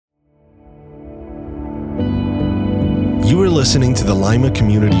You are listening to the Lima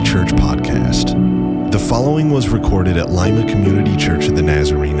Community Church podcast. The following was recorded at Lima Community Church of the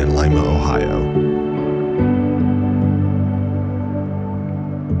Nazarene in Lima, Ohio.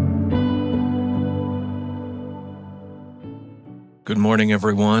 Good morning,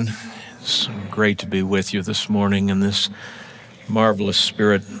 everyone. It's great to be with you this morning in this marvelous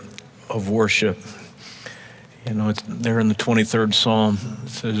spirit of worship. You know, it's there in the 23rd Psalm. It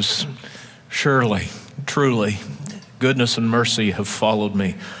says, "Surely, truly, goodness and mercy have followed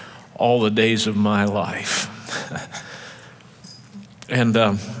me all the days of my life." And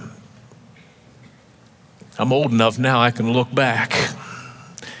I'm old enough now I can look back.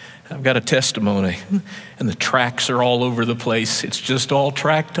 I've got a testimony, and the tracks are all over the place. It's just all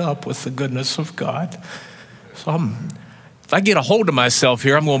tracked up with the goodness of God. So if I get a hold of myself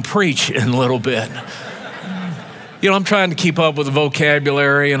here, I'm going to preach in a little bit. You know, I'm trying to keep up with the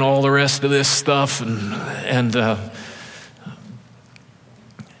vocabulary and all the rest of this stuff. And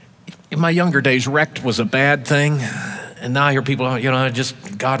in my younger days, wrecked was a bad thing. And now I hear people,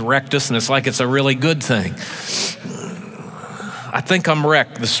 just God wrecked us, and it's like it's a really good thing. I think I'm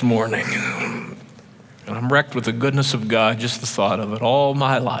wrecked this morning. And I'm wrecked with the goodness of God, just the thought of it, all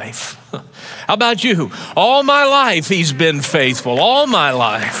my life. How about you? All my life, He's been faithful, all my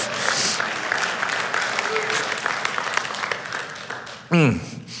life.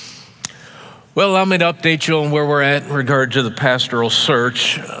 Well, allow me to update you on where we're at in regard to the pastoral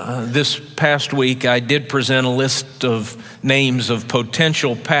search. This past week, I did present a list of names of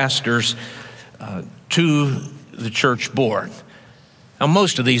potential pastors to the church board. Now,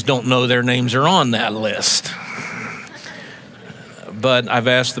 most of these don't know their names are on that list. But I've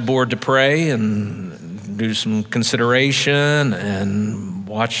asked the board to pray and do some consideration and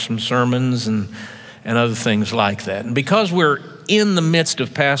watch some sermons and other things like that. And because we're in the midst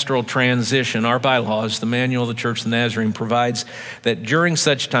of pastoral transition, our bylaws, the Manual of the Church of the Nazarene, provides that during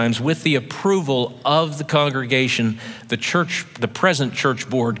such times, with the approval of the congregation, the present church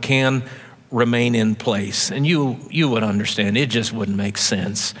board can remain in place. And you would understand, it just wouldn't make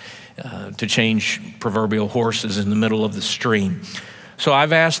sense to change proverbial horses in the middle of the stream. So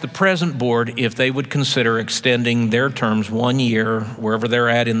I've asked the present board if they would consider extending their terms 1 year, wherever they're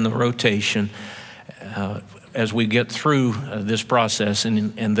at in the rotation, as we get through this process,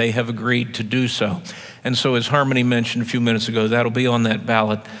 and they have agreed to do so. And so, as Harmony mentioned a few minutes ago, that'll be on that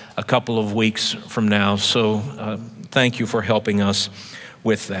ballot a couple of weeks from now. So thank you for helping us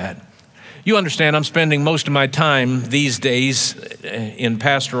with that. You understand, I'm spending most of my time these days in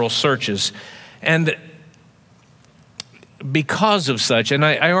pastoral searches. And because of such, and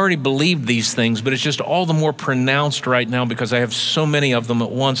I already believed these things, but it's just all the more pronounced right now because I have so many of them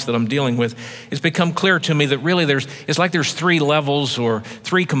at once that I'm dealing with. It's become clear to me that really it's like there's three levels or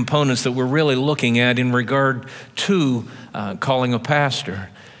three components that we're really looking at in regard to calling a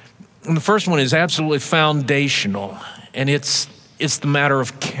pastor. And the first one is absolutely foundational, and it's the matter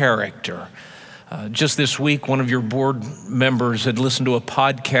of character. Just this week, one of your board members had listened to a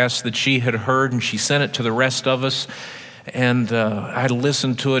podcast that she had heard, and she sent it to the rest of us. And I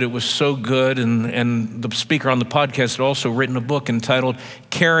listened to it. It was so good. And the speaker on the podcast had also written a book entitled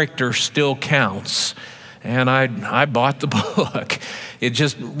 "Character Still Counts." And I bought the book. It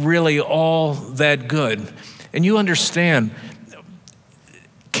just really all that good. And you understand,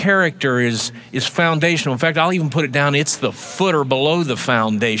 character is foundational. In fact, I'll even put it down. It's the footer below the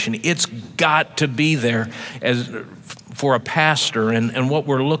foundation. It's got to be there for a pastor and what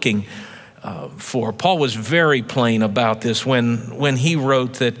we're looking for. Paul was very plain about this when he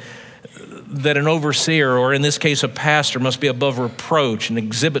wrote that an overseer, or in this case a pastor, must be above reproach and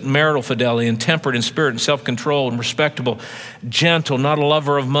exhibit marital fidelity and temperate in spirit and self-control and respectable, gentle, not a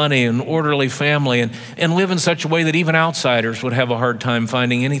lover of money, and orderly family, and live in such a way that even outsiders would have a hard time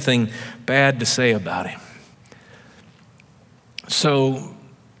finding anything bad to say about him. So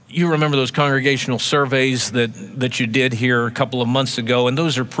you remember those congregational surveys that you did here a couple of months ago, and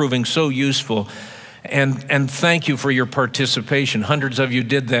those are proving so useful. And thank you for your participation. Hundreds of you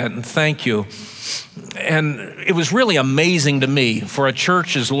did that, and thank you. And it was really amazing to me for a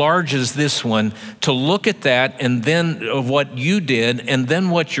church as large as this one to look at that and then what you did and then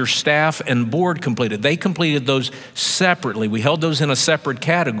what your staff and board completed. They completed those separately. We held those in a separate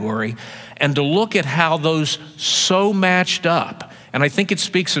category, and to look at how those so matched up. And I think it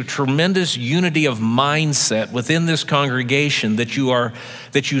speaks of tremendous unity of mindset within this congregation that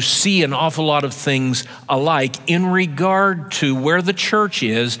you see an awful lot of things alike in regard to where the church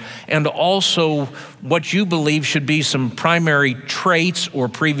is and also what you believe should be some primary traits or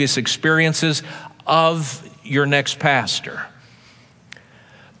previous experiences of your next pastor.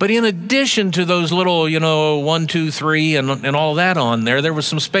 But in addition to those little, 1, 2, 3 and all that on there was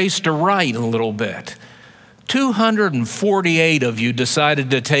some space to write a little bit. 248 of you decided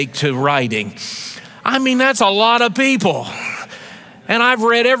to take to writing. I mean, that's a lot of people. And I've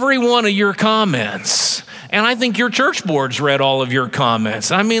read every one of your comments. And I think your church board's read all of your comments.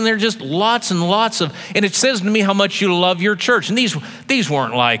 I mean, they're just lots and lots of, and it says to me how much you love your church. And these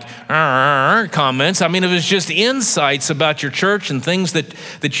weren't like comments. I mean, it was just insights about your church and things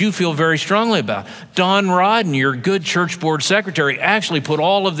that you feel very strongly about. Don Rodden, your good church board secretary, actually put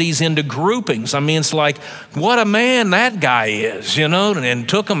all of these into groupings. I mean, it's like, what a man that guy is, and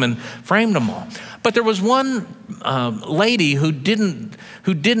took them and framed them all. But there was one lady who didn't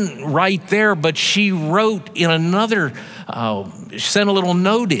write there, but she wrote in another, sent a little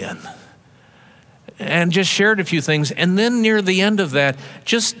note in and just shared a few things. And then near the end of that,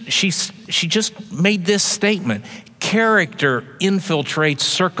 she just made this statement: character infiltrates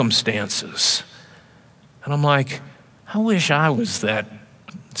circumstances. And I'm like, I wish I was that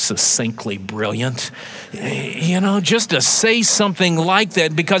succinctly brilliant, just to say something like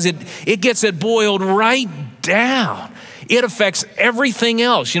that, because it gets it boiled right down. It affects everything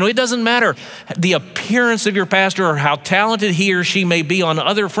else. It doesn't matter the appearance of your pastor or how talented he or she may be on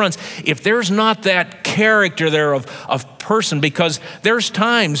other fronts. If there's not that character there of person, because there's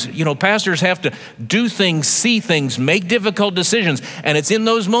times, pastors have to do things, see things, make difficult decisions, and it's in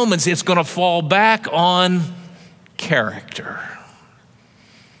those moments it's going to fall back on character.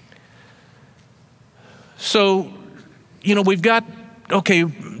 So, we've got,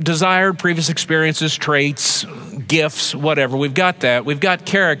 desired, previous experiences, traits, gifts, whatever. We've got that. We've got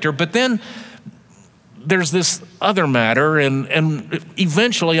character. But then there's this other matter, and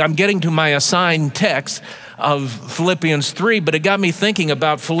eventually I'm getting to my assigned text of Philippians 3, but it got me thinking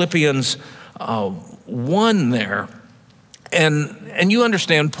about Philippians 1 there. And you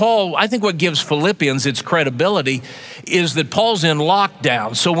understand, Paul, I think what gives Philippians its credibility is that Paul's in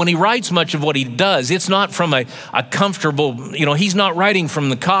lockdown. So when he writes much of what he does, it's not from a comfortable, he's not writing from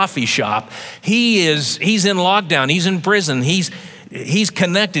the coffee shop. He's in lockdown. He's in prison. He's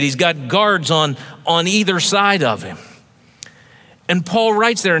connected. He's got guards on either side of him. And Paul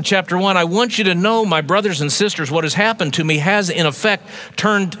writes there in chapter 1, I want you to know, my brothers and sisters, what has happened to me has in effect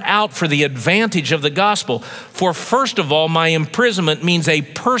turned out for the advantage of the gospel. For first of all, my imprisonment means a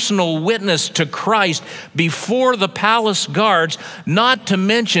personal witness to Christ before the palace guards, not to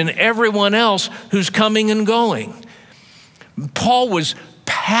mention everyone else who's coming and going. Paul was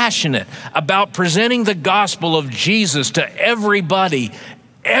passionate about presenting the gospel of Jesus to everybody,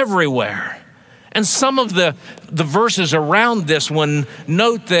 everywhere. And some of the verses around this one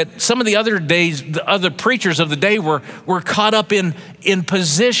note that some of the other preachers of the day were caught up in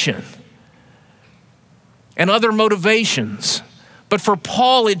position and other motivations. But for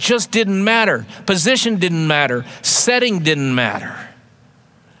Paul, it just didn't matter. Position didn't matter. Setting didn't matter.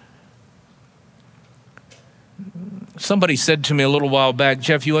 Somebody said to me a little while back,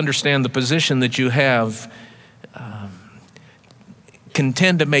 Jeff, you understand the position that you have can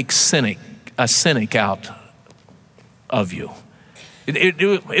tend to make a cynic out of you.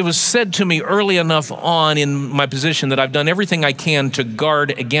 It was said to me early enough on in my position that I've done everything I can to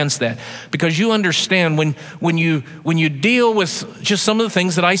guard against that, because you understand when you deal with just some of the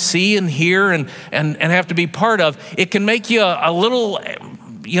things that I see and hear and have to be part of, it can make you a little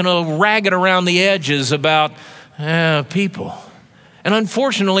ragged around the edges about people. And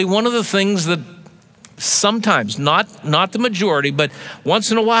unfortunately, one of the things that sometimes, not the majority, but once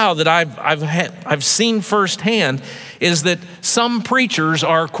in a while that I've seen firsthand is that some preachers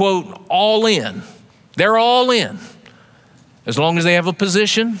are, quote, all in. They're all in, as long as they have a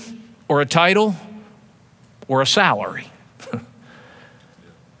position or a title or a salary.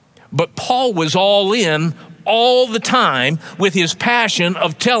 But Paul was all in all the time with his passion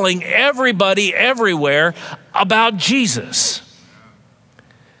of telling everybody everywhere about Jesus.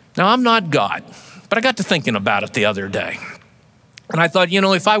 Now, I'm not God. But I got to thinking about it the other day. And I thought,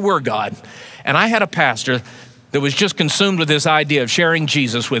 if I were God and I had a pastor that was just consumed with this idea of sharing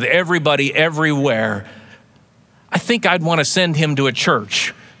Jesus with everybody everywhere, I think I'd want to send him to a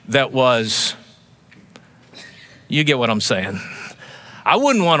church that was, you get what I'm saying. I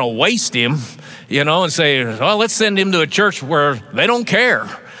wouldn't want to waste him, and say, well, let's send him to a church where they don't care.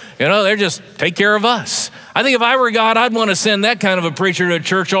 They're just take care of us. I think if I were God, I'd want to send that kind of a preacher to a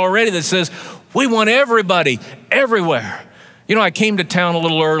church already that says, we want everybody, everywhere. I came to town a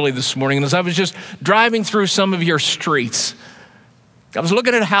little early this morning, and as I was just driving through some of your streets, I was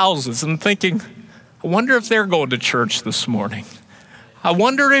looking at houses and thinking, I wonder if they're going to church this morning. I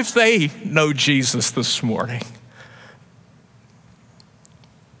wonder if they know Jesus this morning.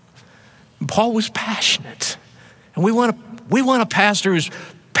 Paul was passionate. And we want a pastor who's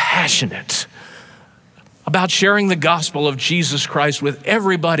passionate about sharing the gospel of Jesus Christ with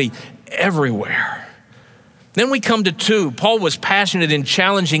everybody, everywhere. Then we come to 2. Paul was passionate in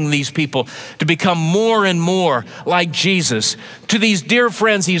challenging these people to become more and more like Jesus. To these dear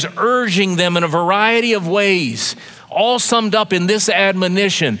friends, he's urging them in a variety of ways, all summed up in this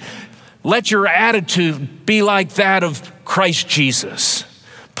admonition: let your attitude be like that of Christ Jesus.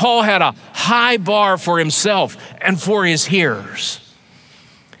 Paul had a high bar for himself and for his hearers.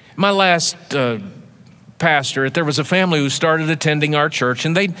 My last pastor, there was a family who started attending our church,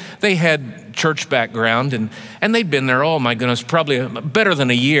 and they had church background, and they'd been there, oh my goodness, probably better than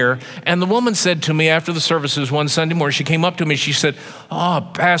a year. And the woman said to me after the services one Sunday morning, she came up to me, she said, "Oh,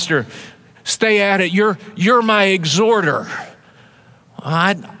 Pastor, stay at it. You're my exhorter."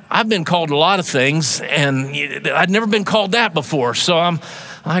 I've been called a lot of things, and I'd never been called that before. So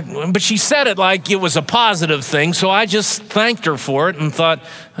but she said it like it was a positive thing. So I just thanked her for it and thought,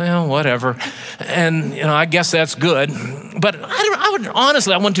 well, whatever. And I guess that's good. But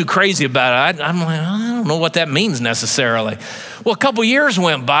honestly, I wasn't too crazy about it. I'm like, I don't know what that means necessarily. Well, a couple years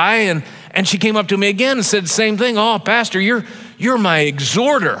went by, and she came up to me again and said the same thing. "Oh, Pastor, you're my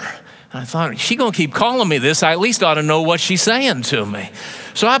exhorter." And I thought, she gonna keep calling me this, I at least ought to know what she's saying to me.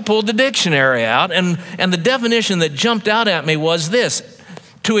 So I pulled the dictionary out, and the definition that jumped out at me was this: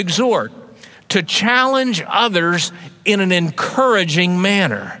 to exhort, to challenge others in an encouraging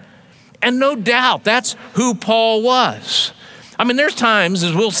manner. And no doubt that's who Paul was. I mean, there's times,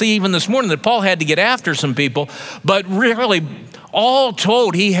 as we'll see even this morning, that Paul had to get after some people, but really, all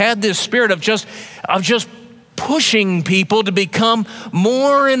told, he had this spirit of just pushing people to become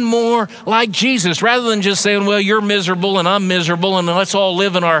more and more like Jesus, rather than just saying, well, you're miserable and I'm miserable and let's all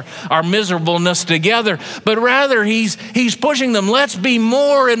live in our miserableness together. But rather, he's pushing them, let's be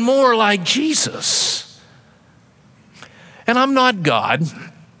more and more like Jesus. And I'm not God,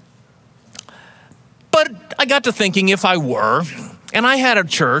 but I got to thinking, if I were, and I had a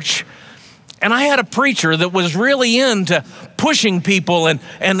church, and I had a preacher that was really into pushing people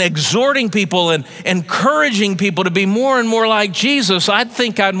and exhorting people and encouraging people to be more and more like Jesus, I'd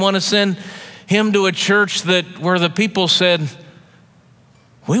think I'd want to send him to a church where the people said,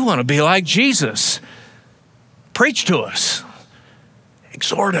 we want to be like Jesus. Preach to us.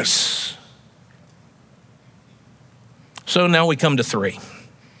 Exhort us. So now we come to 3.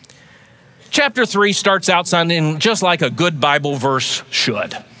 Chapter 3 starts out sounding just like a good Bible verse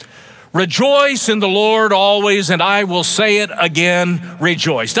should. Rejoice in the Lord always, and I will say it again,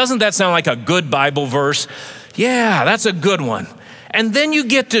 rejoice. Doesn't that sound like a good Bible verse? Yeah, that's a good one. And then you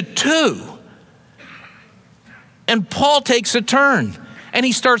get to 2, and Paul takes a turn, and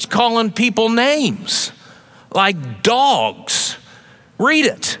he starts calling people names, like dogs. Read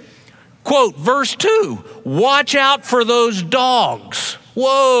it. Quote, verse 2, watch out for those dogs.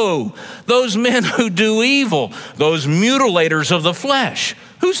 Whoa, those men who do evil, those mutilators of the flesh.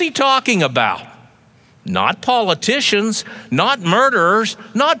 Who's he talking about? Not politicians, not murderers,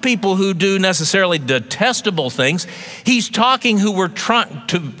 not people who do necessarily detestable things. He's talking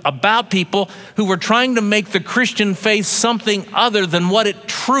about people who were trying to make the Christian faith something other than what it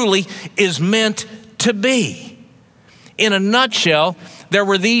truly is meant to be. In a nutshell, there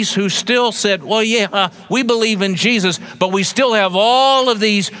were these who still said, well, yeah, we believe in Jesus, but we still have all of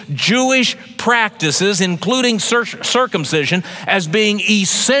these Jewish practices, including circumcision, as being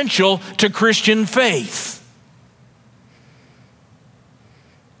essential to Christian faith.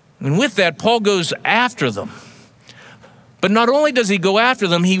 And with that, Paul goes after them. But not only does he go after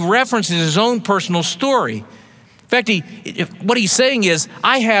them, he references his own personal story. In fact, what he's saying is,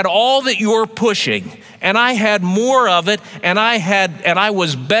 I had all that you're pushing, and I had more of it, and I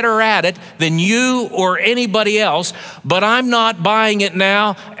was better at it than you or anybody else, but I'm not buying it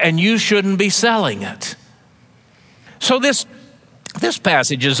now, and you shouldn't be selling it. So this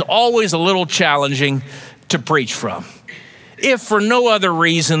passage is always a little challenging to preach from, if for no other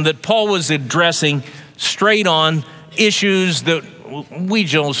reason that Paul was addressing straight on issues that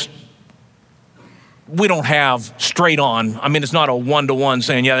we don't have straight on. I mean, it's not a one-to-one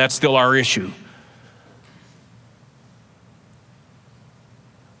saying, yeah, that's still our issue.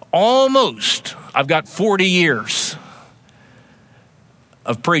 Almost, I've got 40 years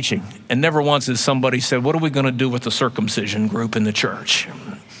of preaching, and never once has somebody said, what are we going to do with the circumcision group in the church?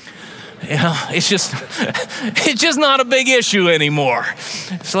 It's just not a big issue anymore.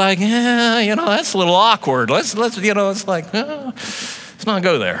 It's like, that's a little awkward. Let's it's like, let's not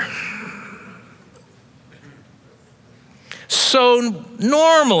go there. So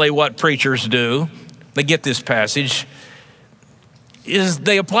normally what preachers do, they get this passage, is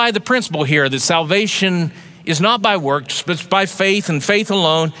they apply the principle here that salvation is not by works, but it's by faith and faith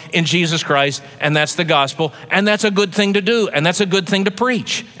alone in Jesus Christ, and that's the gospel, and that's a good thing to do, and that's a good thing to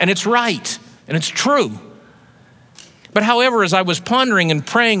preach, and it's right, and it's true. But however, as I was pondering and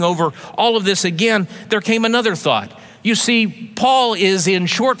praying over all of this again, there came another thought. You see, Paul is in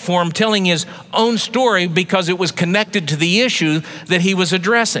short form telling his own story because it was connected to the issue that he was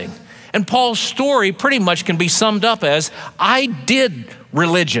addressing. And Paul's story pretty much can be summed up as, I did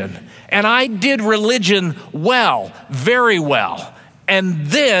religion, and I did religion well, very well. And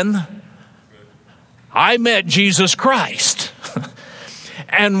then I met Jesus Christ.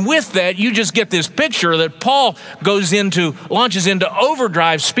 And with that, you just get this picture that Paul launches into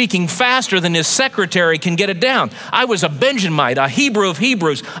overdrive, speaking faster than his secretary can get it down. I was a Benjamite, a Hebrew of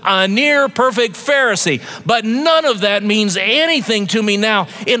Hebrews, a near perfect Pharisee, but none of that means anything to me now.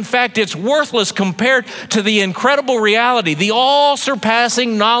 In fact, it's worthless compared to the incredible reality, the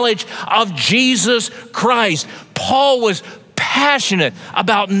all-surpassing knowledge of Jesus Christ. Paul was passionate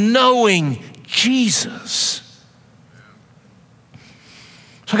about knowing Jesus.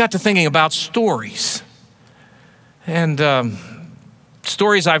 So I got to thinking about stories, and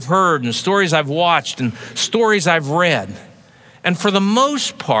stories I've heard, and stories I've watched, and stories I've read. And for the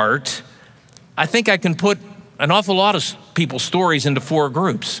most part, I think I can put an awful lot of people's stories into 4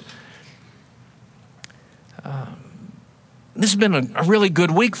 groups. This has been a really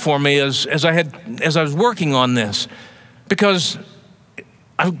good week for me as I was working on this, because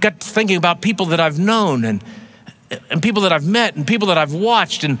I got to thinking about people that I've known and people that I've met and people that I've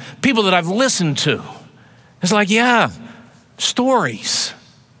watched and people that I've listened to. It's like, yeah, stories.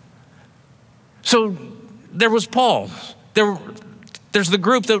 So there was Paul. There's the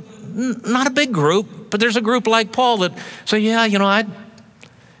group that, not a big group, but there's a group like Paul that say, yeah, I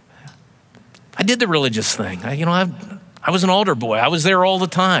did the religious thing. I was an altar boy. I was there all the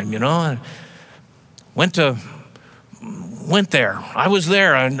time, I went there. I was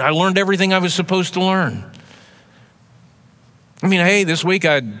there. I learned everything I was supposed to learn. Hey, this week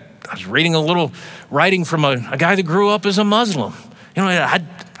I was reading a little writing from a guy that grew up as a Muslim. I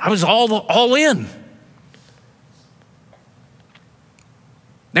was all in.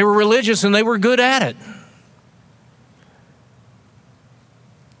 They were religious and they were good at it.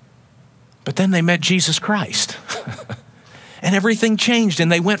 But then they met Jesus Christ. And everything changed,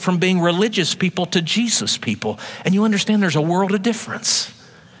 and they went from being religious people to Jesus people. And you understand there's a world of difference.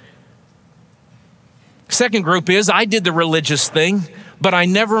 Second group is, I did the religious thing, but I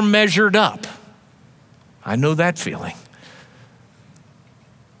never measured up. I know that feeling.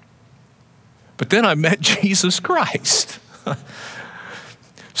 But then I met Jesus Christ.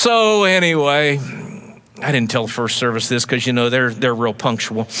 So anyway, I didn't tell first service this because, they're real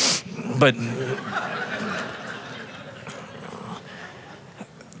punctual. But,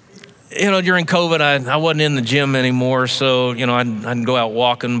 during COVID, I wasn't in the gym anymore, so, I didn't go out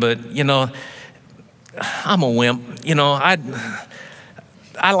walking, but, I'm a wimp.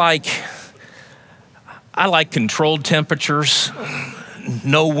 I like controlled temperatures,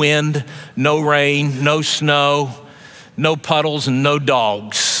 no wind, no rain, no snow, no puddles, and no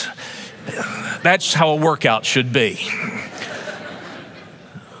dogs. That's how a workout should be.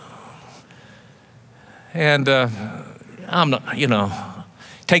 And I'm not,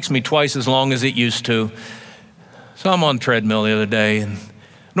 takes me twice as long as it used to. So I'm on treadmill the other day, and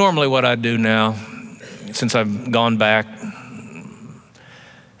normally what I do now, since I've gone back,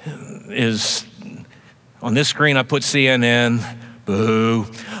 is on this screen I put CNN, boo.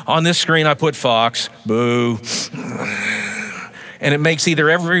 On this screen I put Fox, boo. And it makes either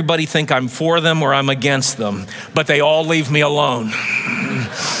everybody think I'm for them or I'm against them, but they all leave me alone.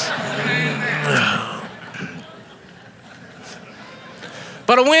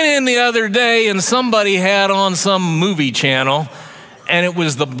 But I went in the other day and somebody had on some movie channel, and it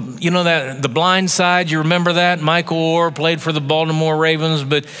was The Blind Side. You remember that? Michael Oher played for the Baltimore Ravens,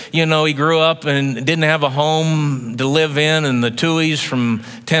 but he grew up and didn't have a home to live in, and the Tuohys from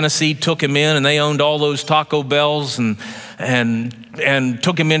Tennessee took him in, and they owned all those Taco Bells and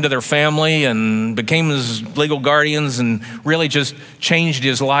took him into their family and became his legal guardians and really just changed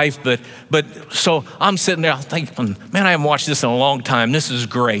his life. But so I'm sitting there thinking, man, I haven't watched this in a long time. This is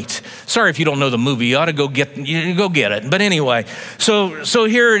great. Sorry if you don't know the movie. You ought to go get it. But anyway, so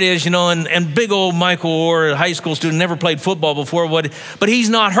here it is, and big old Michael Oher, a high school student, never played football before, but he's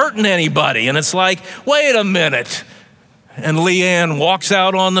not hurting anybody. And it's like, wait a minute. And Leanne walks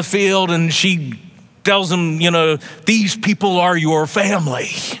out on the field and she tells him, these people are your family.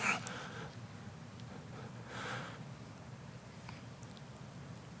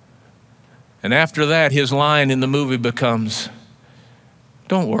 And after that, his line in the movie becomes,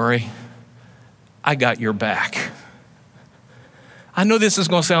 don't worry, I got your back. I know this is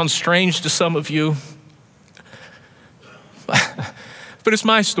going to sound strange to some of you, but it's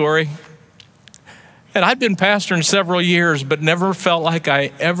my story. And I'd been pastoring several years, but never felt like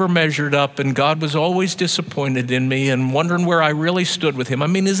I ever measured up, and God was always disappointed in me and wondering where I really stood with him. I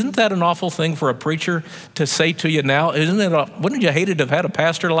mean, isn't that an awful thing for a preacher to say to you now? Wouldn't you hate it to have had a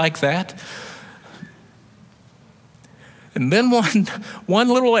pastor like that? And then one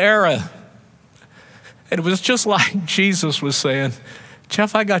little era, and it was just like Jesus was saying,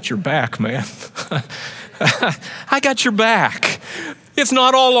 Jeff, I got your back, man. I got your back. It's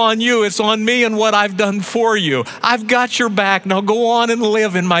not all on you. It's on me and what I've done for you. I've got your back. Now go on and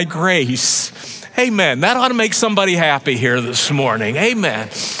live in my grace. Amen. That ought to make somebody happy here this morning. Amen.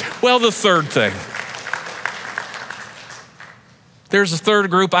 Well, the third thing. There's a third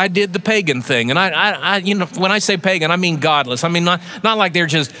group. I did the pagan thing. And I when I say pagan, I mean godless. I mean, not like they're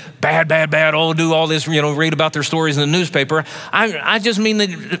just bad, do all this, read about their stories in the newspaper. I just mean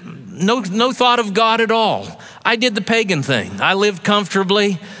that no thought of God at all. I did the pagan thing. I lived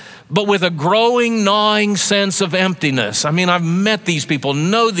comfortably, but with a growing, gnawing sense of emptiness. I mean, I've met these people,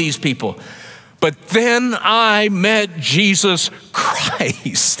 know these people. But then I met Jesus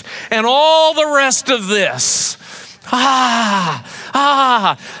Christ and all the rest of this. I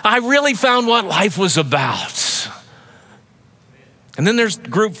really found what life was about. And then there's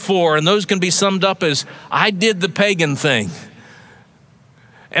group 4, and those can be summed up as I did the pagan thing,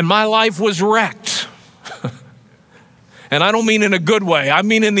 and my life was wrecked. And I don't mean in a good way. I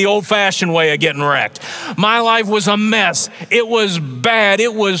mean in the old-fashioned way of getting wrecked. My life was a mess. It was bad.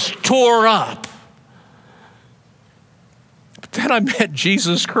 It was tore up. But then I met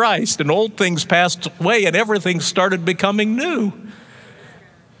Jesus Christ, and old things passed away, and everything started becoming new.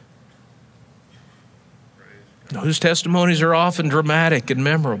 Those testimonies are often dramatic and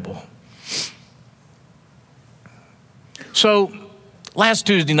memorable. So last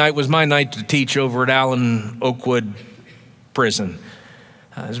Tuesday night was my night to teach over at Allen Oakwood Prison.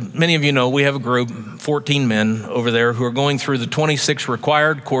 As many of you know, we have a group, 14 men over there who are going through the 26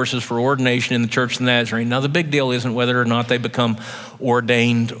 required courses for ordination in the Church of the Nazarene. Now, the big deal isn't whether or not they become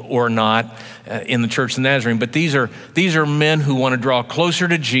ordained or not in the Church of the Nazarene, but these are men who want to draw closer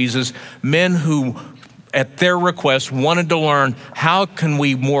to Jesus, men who, at their request, wanted to learn how can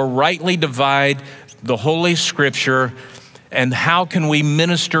we more rightly divide the Holy Scripture, and how can we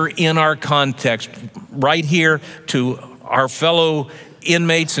minister in our context right here to our fellow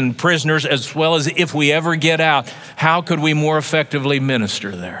inmates and prisoners, as well as if we ever get out, how could we more effectively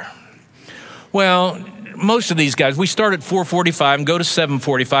minister there? Well, most of these guys, we start at 4:45 and go to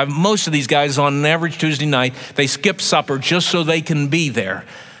 7:45. Most of these guys on an average Tuesday night, they skip supper just so they can be there.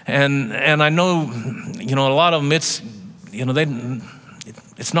 And I know, a lot of them, it's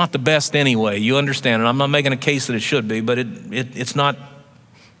not the best anyway. You understand, and I'm not making a case that it should be, but it's not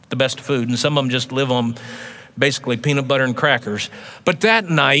the best food. And some of them just live on basically peanut butter and crackers. But that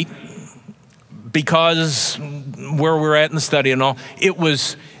night, because where we're at in the study and all, it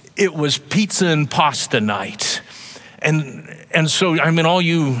was pizza and pasta night. And so, I mean, all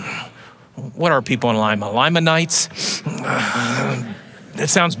you, what are people in Lima? Lima nights? It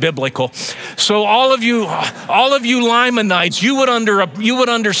sounds biblical. So all of you Limanites, you would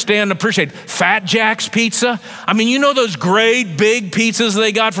understand and appreciate Fat Jack's pizza. I mean, those great big pizzas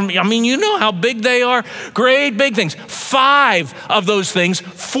they got from, you know how big they are. Great big things. 5 of those things,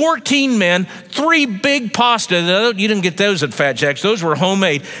 14 men, 3 big pasta. You didn't get those at Fat Jack's. Those were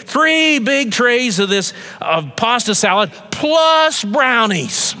homemade. 3 big trays of this pasta salad plus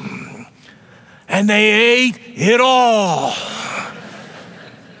brownies. And they ate it all.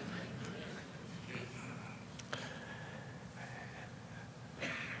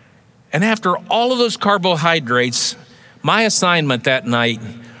 And after all of those carbohydrates, my assignment that night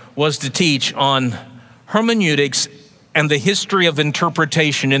was to teach on hermeneutics and the history of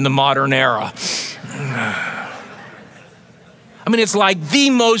interpretation in the modern era. I mean, it's like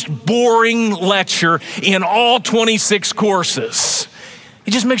the most boring lecture in all 26 courses.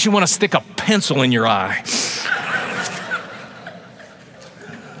 It just makes you want to stick a pencil in your eye.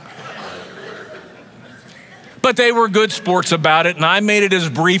 But they were good sports about it, and I made it as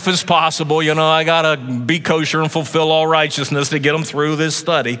brief as possible. I got to be kosher and fulfill all righteousness to get them through this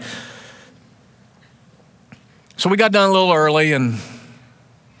study. So we got done a little early, and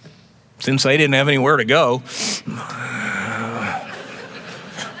since they didn't have anywhere to go,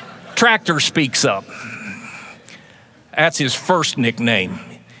 Tractor speaks up. That's his first nickname.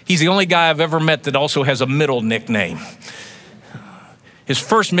 He's the only guy I've ever met that also has a middle nickname. His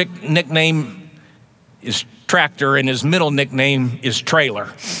first nickname is tractor, and his middle nickname is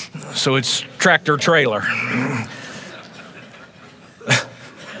Trailer. So it's Tractor Trailer.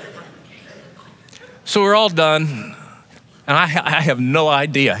 So we're all done, and I have no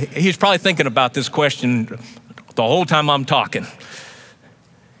idea. He's probably thinking about this question the whole time I'm talking.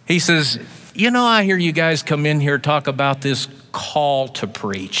 He says, I hear you guys come in here talk about this call to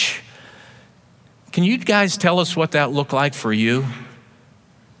preach. Can you guys tell us what that looked like for you?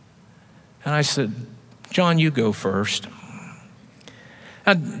 And I said, John, you go first.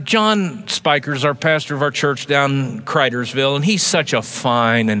 John Spiker's our pastor of our church down in Cridersville, and he's such a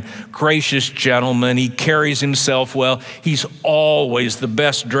fine and gracious gentleman. He carries himself well. He's always the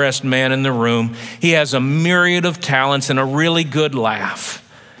best dressed man in the room. He has a myriad of talents and a really good laugh.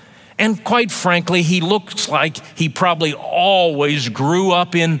 And quite frankly, he looks like he probably always grew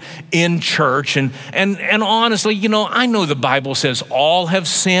up in church. And honestly, I know the Bible says all have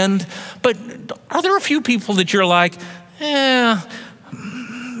sinned, but are there a few people that you're like,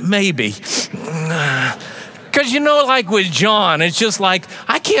 maybe? Because like with John, it's just like,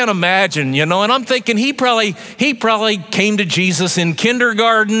 I can't imagine, and I'm thinking he probably came to Jesus in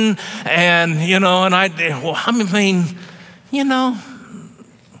kindergarten, and,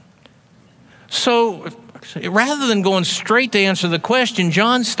 So rather than going straight to answer the question,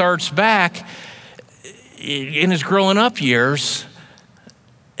 John starts back in his growing up years,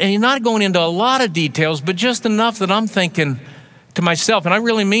 and he's not going into a lot of details, but just enough that I'm thinking to myself, and I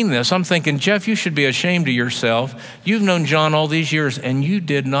really mean this, I'm thinking, Jeff, you should be ashamed of yourself. You've known John all these years, and you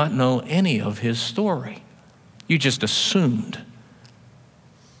did not know any of his story. You just assumed.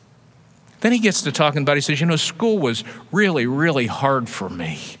 Then he gets to talking about, he says, school was really, really hard for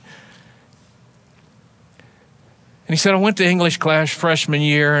me. And he said, I went to English class freshman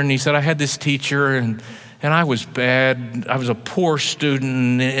year, and he said, I had this teacher, and I was bad. I was a poor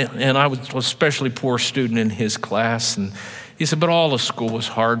student, and I was an especially poor student in his class. And he said, but all of school was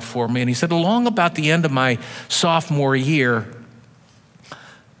hard for me. And he said, along about the end of my sophomore year,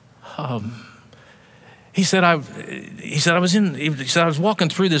 he said I was walking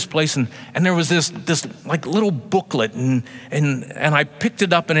through this place, and there was this like little booklet, and I picked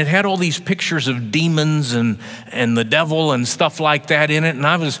it up, and it had all these pictures of demons and the devil and stuff like that in it, and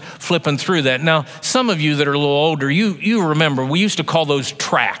I was flipping through that. Now, some of you that are a little older, you remember we used to call those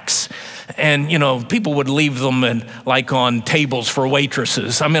tracts. And, people would leave them on tables for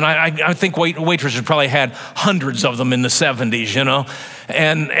waitresses. I mean, I think waitresses probably had hundreds of them in the 70s,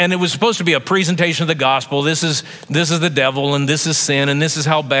 And it was supposed to be a presentation of the gospel. This is the devil, and this is sin, and this is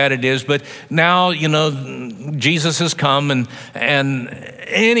how bad it is. But now, Jesus has come, and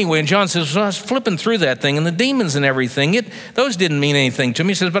anyway, and John says, I was flipping through that thing, and the demons and everything, those didn't mean anything to me.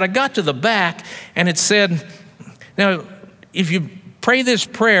 He says, but I got to the back, and it said, now, if you pray this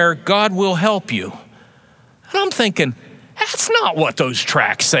prayer, God will help you. And I'm thinking, that's not what those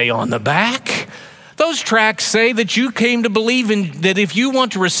tracts say on the back. Those tracts say that you came to believe that if you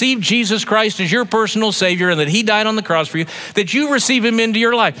want to receive Jesus Christ as your personal Savior and that He died on the cross for you, that you receive Him into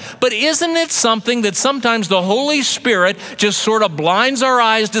your life. But isn't it something that sometimes the Holy Spirit just sort of blinds our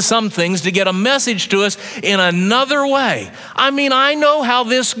eyes to some things to get a message to us in another way? I mean, I know how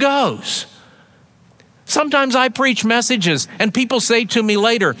this goes. Sometimes I preach messages and people say to me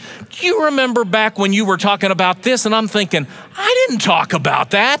later, do you remember back when you were talking about this? And I'm thinking, I didn't talk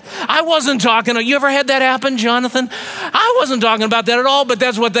about that. I wasn't talking. You ever had that happen, Jonathan? I wasn't talking about that at all, but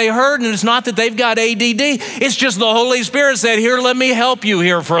that's what they heard. And it's not that they've got ADD. It's just the Holy Spirit said, here, let me help you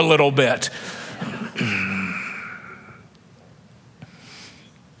here for a little bit.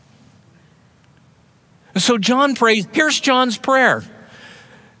 So John prays, here's John's prayer.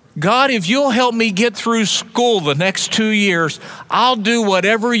 God, if you'll help me get through school the next 2 years, I'll do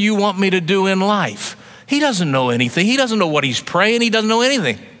whatever you want me to do in life. He doesn't know anything. He doesn't know what he's praying. He doesn't know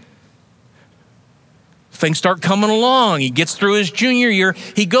anything. Things start coming along. He gets through his junior year.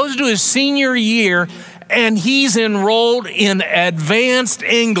 He goes to his senior year, and he's enrolled in advanced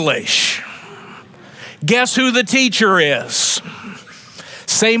English. Guess who the teacher is?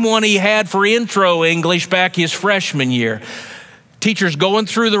 Same one he had for intro English back his freshman year. Teacher's going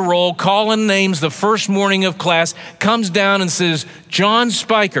through the roll, calling names the first morning of class, comes down and says, John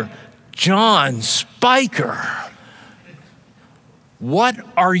Spiker, what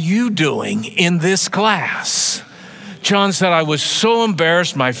are you doing in this class? John said, I was so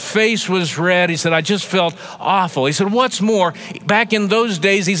embarrassed. My face was red. He said, I just felt awful. He said, what's more, back in those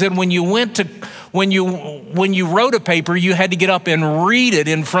days, he said, when you wrote a paper, you had to get up and read it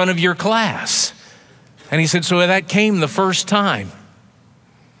in front of your class. And he said, so that came the first time.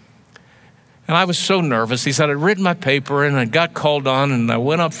 And I was so nervous. He said, I'd written my paper and I got called on and I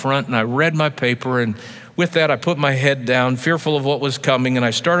went up front and I read my paper. And with that, I put my head down, fearful of what was coming, and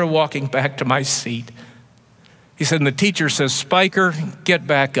I started walking back to my seat. He said, and the teacher says, Spiker, get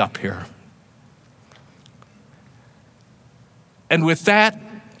back up here. And with that,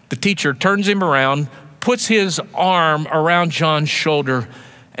 the teacher turns him around, puts his arm around John's shoulder,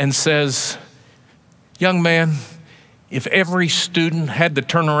 and says, young man, if every student had to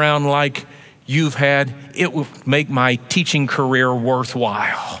turn around like you've had, it would make my teaching career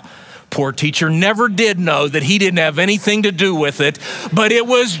worthwhile. Poor teacher never did know that he didn't have anything to do with it, but it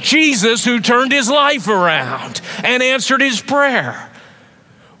was Jesus who turned his life around and answered his prayer.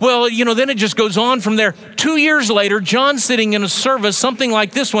 Well, then it just goes on from there. 2 years later, John's sitting in a service, something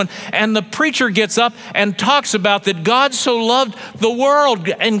like this one, and the preacher gets up and talks about that God so loved the world,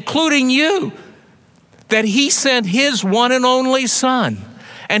 including you, that he sent his one and only son.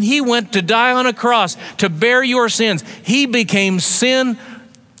 And he went to die on a cross to bear your sins. He became sin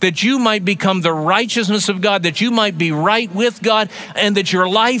that you might become the righteousness of God, that you might be right with God, and that your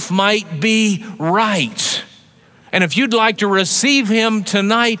life might be right. And if you'd like to receive him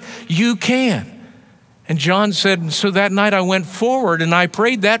tonight, you can. And John said, so that night I went forward and I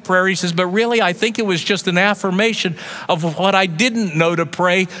prayed that prayer. He says, but really I think it was just an affirmation of what I didn't know to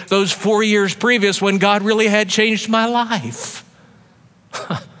pray those 4 years previous when God really had changed my life.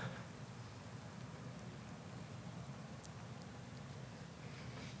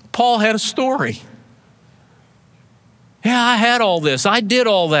 Paul had a story. Yeah, I had all this. I did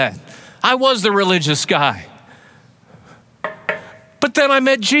all that. I was the religious guy. But then I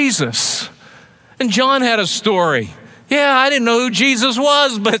met Jesus. And John had a story. Yeah, I didn't know who Jesus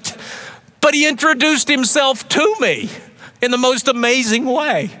was, but he introduced himself to me in the most amazing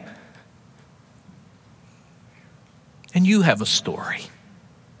way. And you have a story,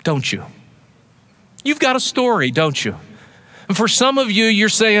 don't you? You've got a story, don't you? And for some of you, you're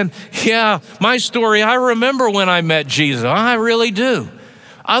saying, yeah, my story, I remember when I met Jesus. I really do.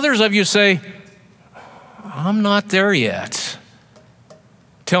 Others of you say, I'm not there yet.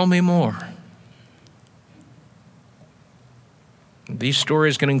 Tell me more. These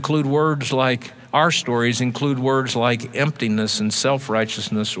stories can include words like, our stories include words like emptiness and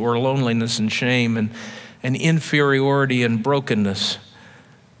self-righteousness, or loneliness and shame, and inferiority and brokenness.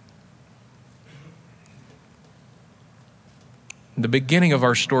 The beginning of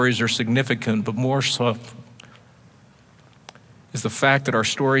our stories are significant, but more so is the fact that our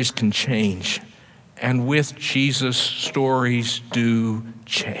stories can change. And with Jesus, stories do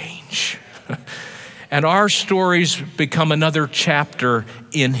change. And our stories become another chapter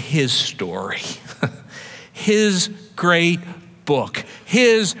in his story. His great book,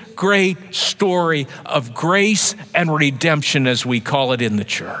 his great story of grace and redemption, as we call it in the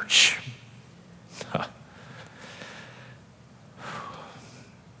church.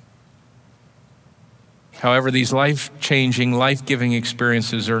 However, these life-changing, life-giving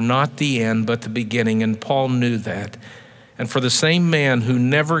experiences are not the end, but the beginning, and Paul knew that. And for the same man who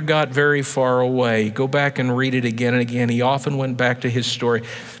never got very far away, go back and read it again and again, he often went back to his story.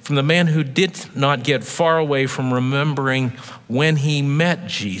 From the man who did not get far away from remembering when he met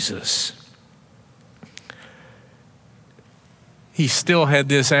Jesus, he still had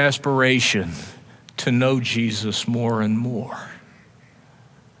this aspiration to know Jesus more and more.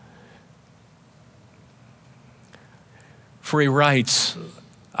 For he writes,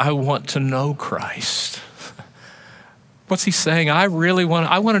 I want to know Christ. What's he saying? I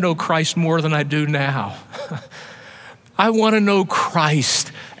want to know Christ more than I do now. I want to know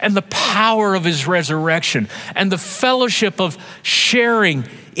Christ and the power of his resurrection and the fellowship of sharing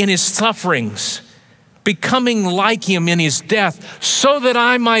in his sufferings, becoming like him in his death, so that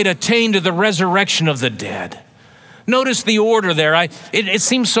I might attain to the resurrection of the dead. Notice the order there. It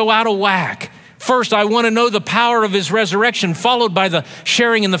seems so out of whack. First, I want to know the power of his resurrection, followed by the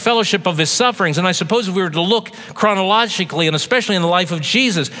sharing in the fellowship of his sufferings. And I suppose if we were to look chronologically, and especially in the life of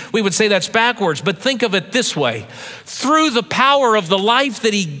Jesus, we would say that's backwards. But think of it this way. Through the power of the life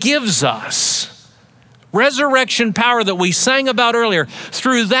that he gives us, resurrection power that we sang about earlier,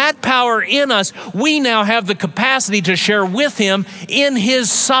 through that power in us, we now have the capacity to share with him in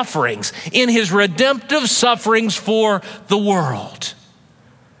his sufferings, in his redemptive sufferings for the world.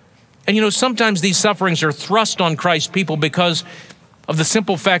 And sometimes these sufferings are thrust on Christ's people because of the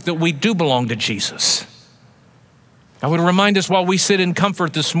simple fact that we do belong to Jesus. I would remind us while we sit in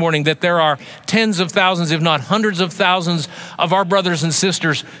comfort this morning that there are tens of thousands, if not hundreds of thousands of our brothers and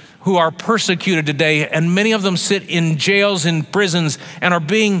sisters who are persecuted today, and many of them sit in jails, in prisons, and are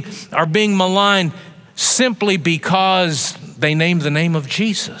being maligned simply because they named the name of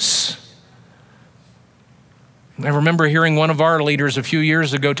Jesus. I remember hearing one of our leaders a few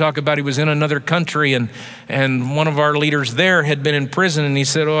years ago talk about he was in another country and one of our leaders there had been in prison, and he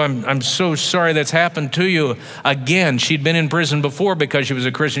said, "Oh, I'm so sorry that's happened to you again." She'd been in prison before because she was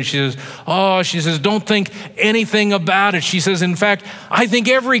a Christian. She says, "Don't think anything about it." She says, "In fact, I think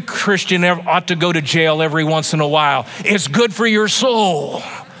every Christian ought to go to jail every once in a while. It's good for your soul."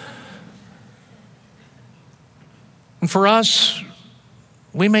 And for us,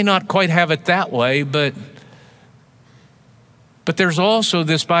 we may not quite have it that way, but there's also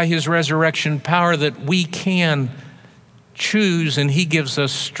this, by his resurrection power, that we can choose, and he gives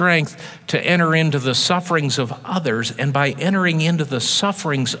us strength to enter into the sufferings of others. And by entering into the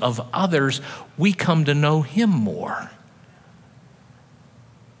sufferings of others, we come to know him more.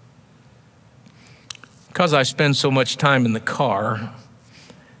 Because I spend so much time in the car,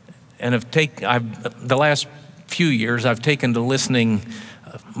 and the last few years, I've taken to listening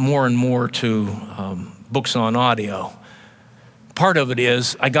more and more to books on audio. Part of it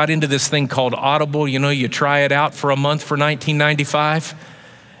is I got into this thing called Audible. You know, you try it out for a month for $19.95,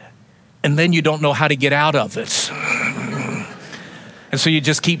 and then you don't know how to get out of it. And so you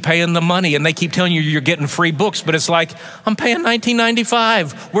just keep paying the money, and they keep telling you you're getting free books, but it's like, I'm paying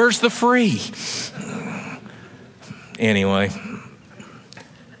 $19.95. Where's the free? Anyway,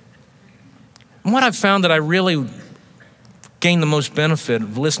 what I've found that I really gain the most benefit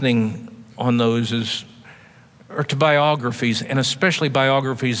of listening on those are to biographies, and especially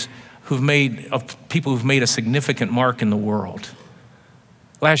biographies of people who've made a significant mark in the world.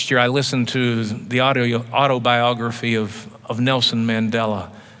 Last year, I listened to the autobiography of Nelson Mandela.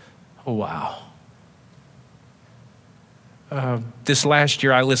 Oh, wow. This last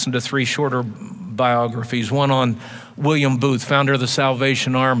year, I listened to 3 shorter biographies, one on William Booth, founder of the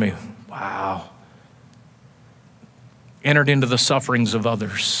Salvation Army. Wow. Entered into the sufferings of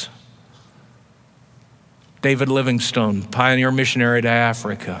others. David Livingstone, pioneer missionary to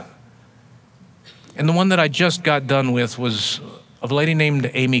Africa. And the one that I just got done with was of a lady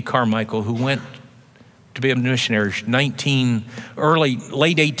named Amy Carmichael, who went to be a missionary. Late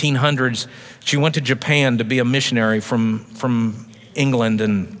 1800s, she went to Japan to be a missionary from England,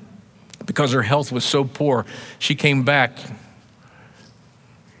 and because her health was so poor, she came back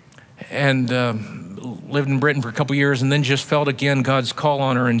and lived in Britain for a couple years, and then just felt again God's call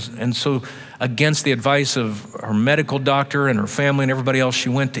on her, and so against the advice of her medical doctor and her family and everybody else, she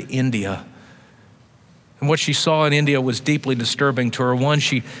went to India. And what she saw in India was deeply disturbing to her. One,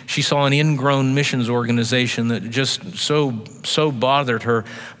 she saw an ingrown missions organization that just so bothered her.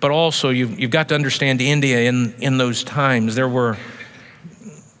 But also, you've got to understand India in those times.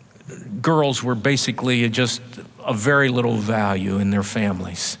 Girls were basically just of very little value in their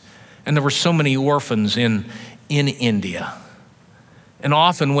families. And there were so many orphans in India. And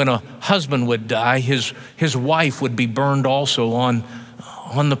often when a husband would die, his wife would be burned also on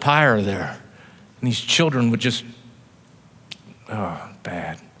the pyre there. And these children would just,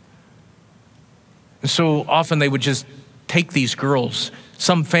 bad. And so often they would just take these girls.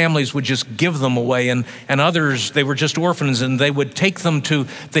 Some families would just give them away, and others, they were just orphans, and they would take them to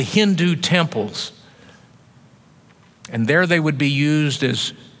the Hindu temples. And there they would be used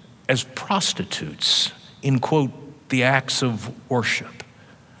as prostitutes in, quote, the acts of worship.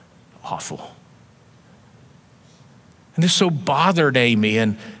 Awful. And this so bothered Amy,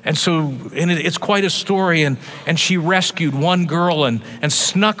 and it's quite a story, and she rescued one girl and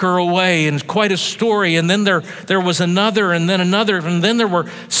snuck her away, and it's quite a story, and then there was another, and then another, and then there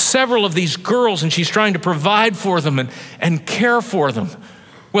were several of these girls, and she's trying to provide for them and care for them.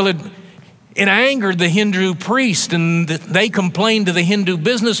 Well, it angered the Hindu priest, and they complained to the Hindu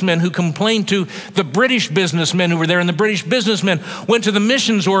businessmen, who complained to the British businessmen who were there, and the British businessmen went to the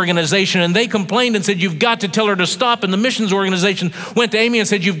missions organization, and they complained and said, "You've got to tell her to stop." And the missions organization went to Amy and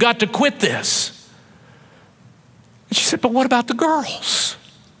said, "You've got to quit this." And she said, "But what about the girls?"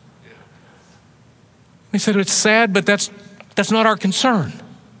 He said, "It's sad, but that's not our concern."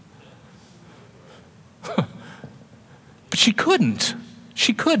 But she couldn't.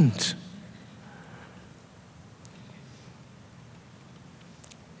 She couldn't.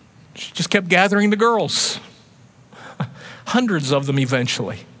 She just kept gathering the girls, hundreds of them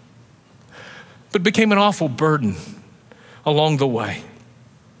eventually. But it became an awful burden along the way.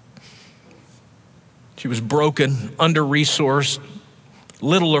 She was broken, under-resourced,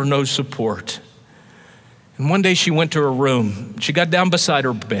 little or no support. And one day she went to her room. She got down beside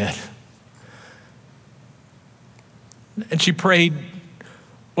her bed. And she prayed,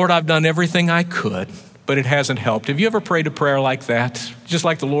 "Lord, I've done everything I could, but it hasn't helped." Have you ever prayed a prayer like that? Just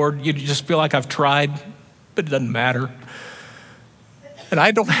like the Lord, you just feel like I've tried, but it doesn't matter. And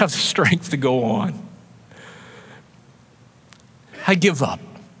I don't have the strength to go on. I give up,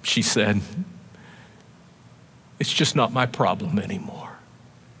 she said. It's just not my problem anymore.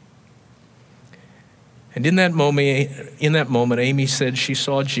 And in that moment, Amy said she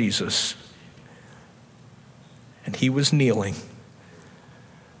saw Jesus, and he was kneeling,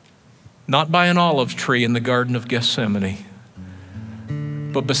 not by an olive tree in the Garden of Gethsemane,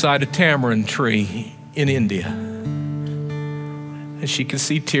 but beside a tamarind tree in India. And she could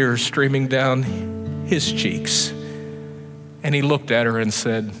see tears streaming down his cheeks. And he looked at her and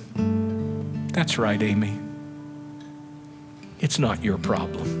said, "That's right, Amy. It's not your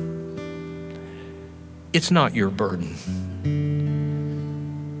problem. It's not your burden.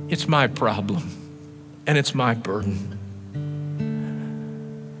 It's my problem, and it's my burden.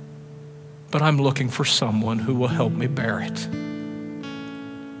 But I'm looking for someone who will help me bear it."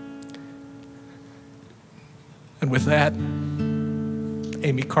 And with that,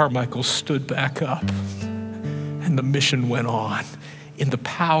 Amy Carmichael stood back up, and the mission went on. In the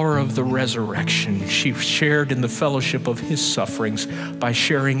power of the resurrection, she shared in the fellowship of his sufferings by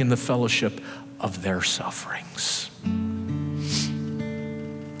sharing in the fellowship of their sufferings.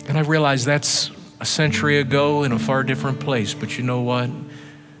 And I realize that's a century ago in a far different place, but you know what?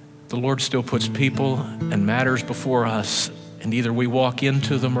 The Lord still puts people and matters before us, and either we walk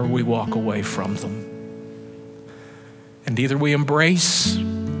into them or we walk away from them. And either we embrace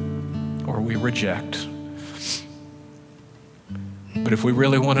or we reject. But if we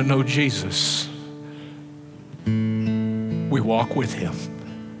really want to know Jesus, we walk with him.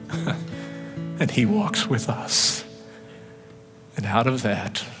 And he walks with us. And out of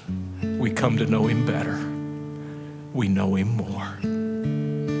that, we come to know him better. We know him more.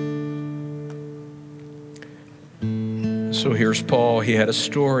 So here's Paul. He had a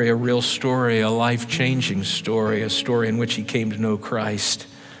story, a real story, a life-changing story, a story in which he came to know Christ,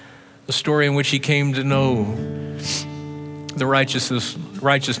 a story in which he came to know the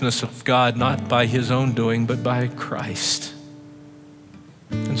righteousness of God, not by his own doing, but by Christ.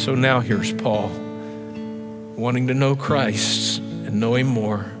 And so now here's Paul, wanting to know Christ and know him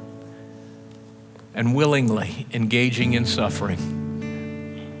more, and willingly engaging in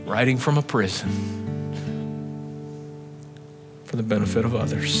suffering, writing from a prison for the benefit of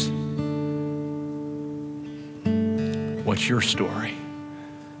others. What's your story?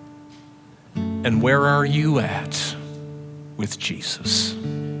 And where are you at with Jesus?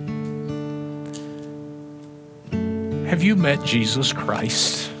 Have you met Jesus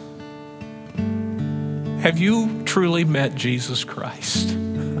Christ? Have you truly met Jesus Christ?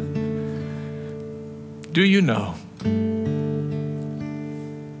 Do you know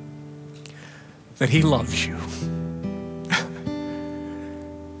that he loves you?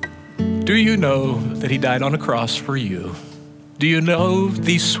 Do you know that he died on a cross for you? Do you know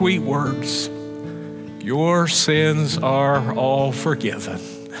these sweet words? Your sins are all forgiven.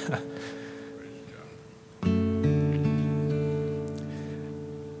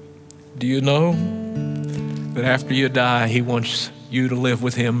 Do you know that after you die, he wants you to live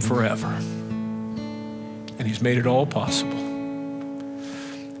with him forever? And he's made it all possible.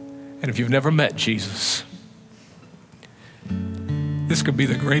 And if you've never met Jesus, this could be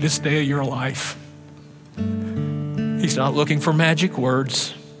the greatest day of your life. He's not looking for magic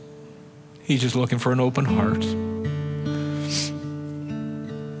words. He's just looking for an open heart.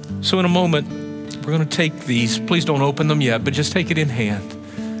 So in a moment, we're going to take these. Please don't open them yet, but just take it in hand.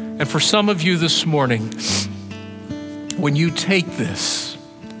 And for some of you this morning, when you take this,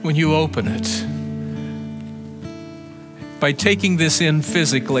 when you open it, by taking this in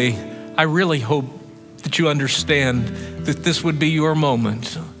physically, I really hope that you understand that this would be your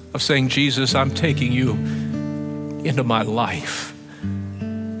moment of saying, Jesus, I'm taking you into my life.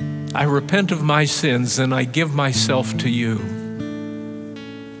 I repent of my sins and I give myself to you.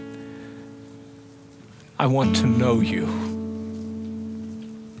 I want to know you.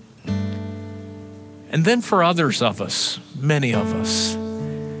 And then for others of us, many of us,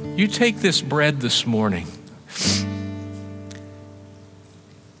 you take this bread this morning.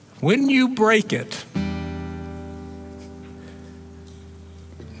 When you break it,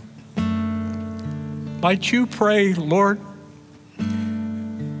 might you pray, Lord,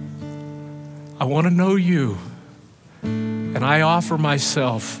 I want to know you, and I offer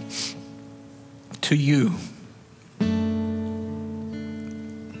myself to you.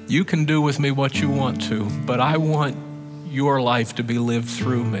 You can do with me what you want to, but I want your life to be lived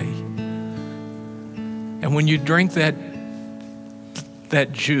through me. And when you drink that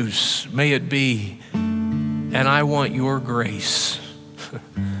juice, may it be, and I want your grace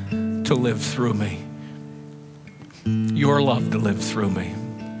to live through me, your love to live through me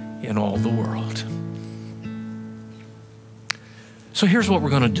in all the world. So here's what we're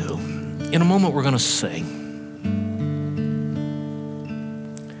going to do. In a moment, we're going to sing.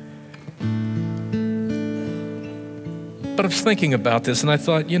 But I was thinking about this, and I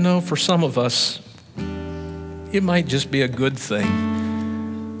thought, for some of us, it might just be a good thing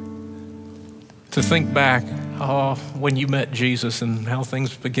to think back when you met Jesus and how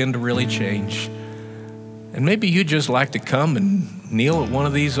things begin to really change. And maybe you'd just like to come and kneel at one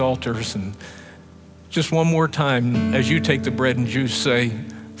of these altars and just one more time as you take the bread and juice say,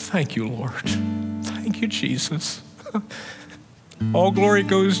 thank you, Lord. Thank you, Jesus. All glory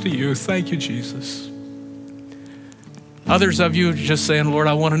goes to you. Thank you, Jesus. Others of you are just saying, Lord,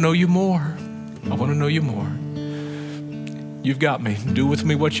 I want to know you more. I want to know you more. You've got me. Do with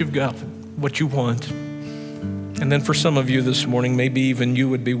me what you've got, what you want. And then for some of you this morning, maybe even you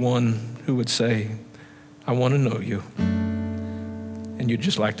would be one who would say, I want to know you. And you'd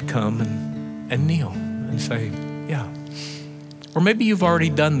just like to come and kneel and say, yeah. Or maybe you've already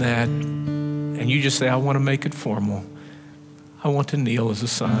done that and you just say, I want to make it formal. I want to kneel as a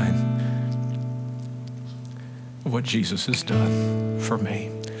sign of what Jesus has done for me.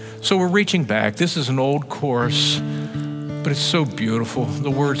 So we're reaching back. This is an old chorus, but it's so beautiful.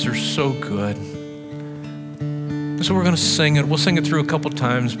 The words are so good. And so we're going to sing it. We'll sing it through a couple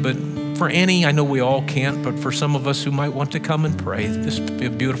times, but for any, I know we all can't, but for some of us who might want to come and pray, this would be a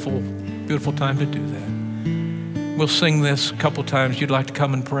beautiful, beautiful time to do that. We'll sing this a couple times. You'd like to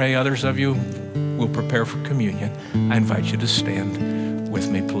come and pray. Others of you will prepare for communion. I invite you to stand with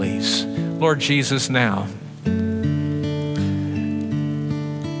me, please. Lord Jesus, now,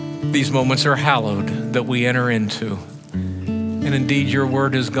 these moments are hallowed that we enter into. And indeed, your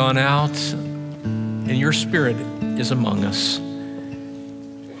word has gone out and your spirit is among us.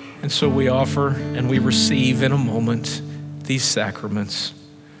 And so we offer and we receive in a moment these sacraments.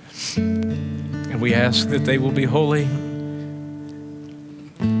 And we ask that they will be holy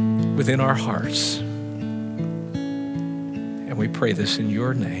within our hearts. And we pray this in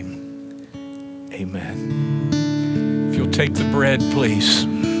your name. Amen. If you'll take the bread, please.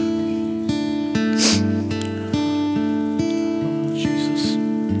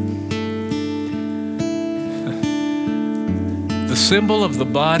 Symbol of the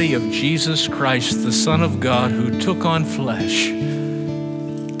body of Jesus Christ, the Son of God, who took on flesh,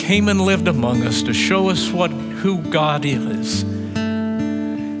 came and lived among us to show us who God is,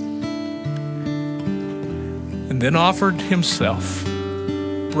 and then offered himself,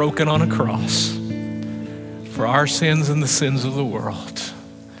 broken on a cross, for our sins and the sins of the world.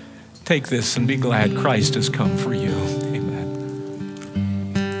 Take this and be glad Christ has come for you.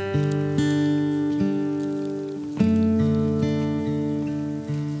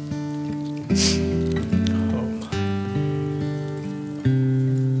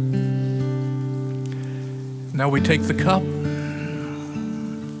 Now we take the cup.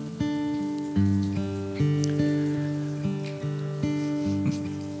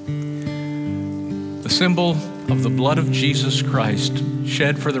 The symbol of the blood of Jesus Christ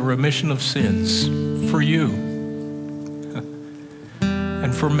shed for the remission of sins for you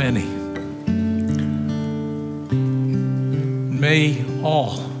and for many. May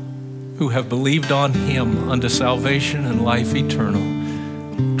all who have believed on him unto salvation and life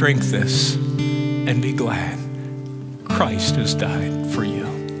eternal drink this and be glad. Christ has died for you.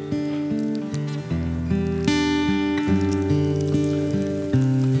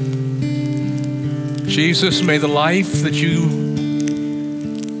 Jesus, may the life that you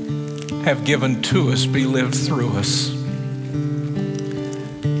have given to us be lived through us.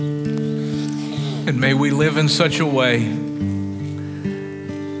 And may we live in such a way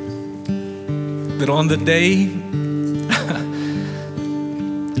that on the day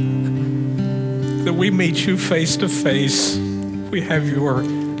that we meet you face to face, we have your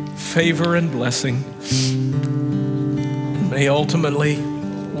favor and blessing. And may ultimately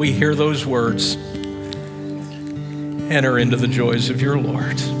we hear those words, enter into the joys of your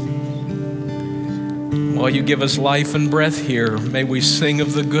Lord. While you give us life and breath here, may we sing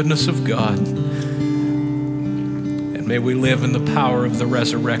of the goodness of God. And may we live in the power of the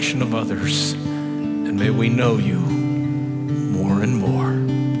resurrection of others. And may we know you more and more.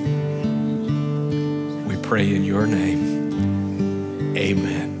 We pray in your name.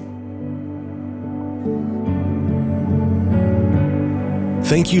 Amen.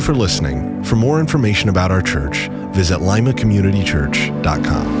 Thank you for listening. For more information about our church, visit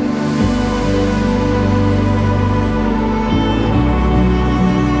limacommunitychurch.com.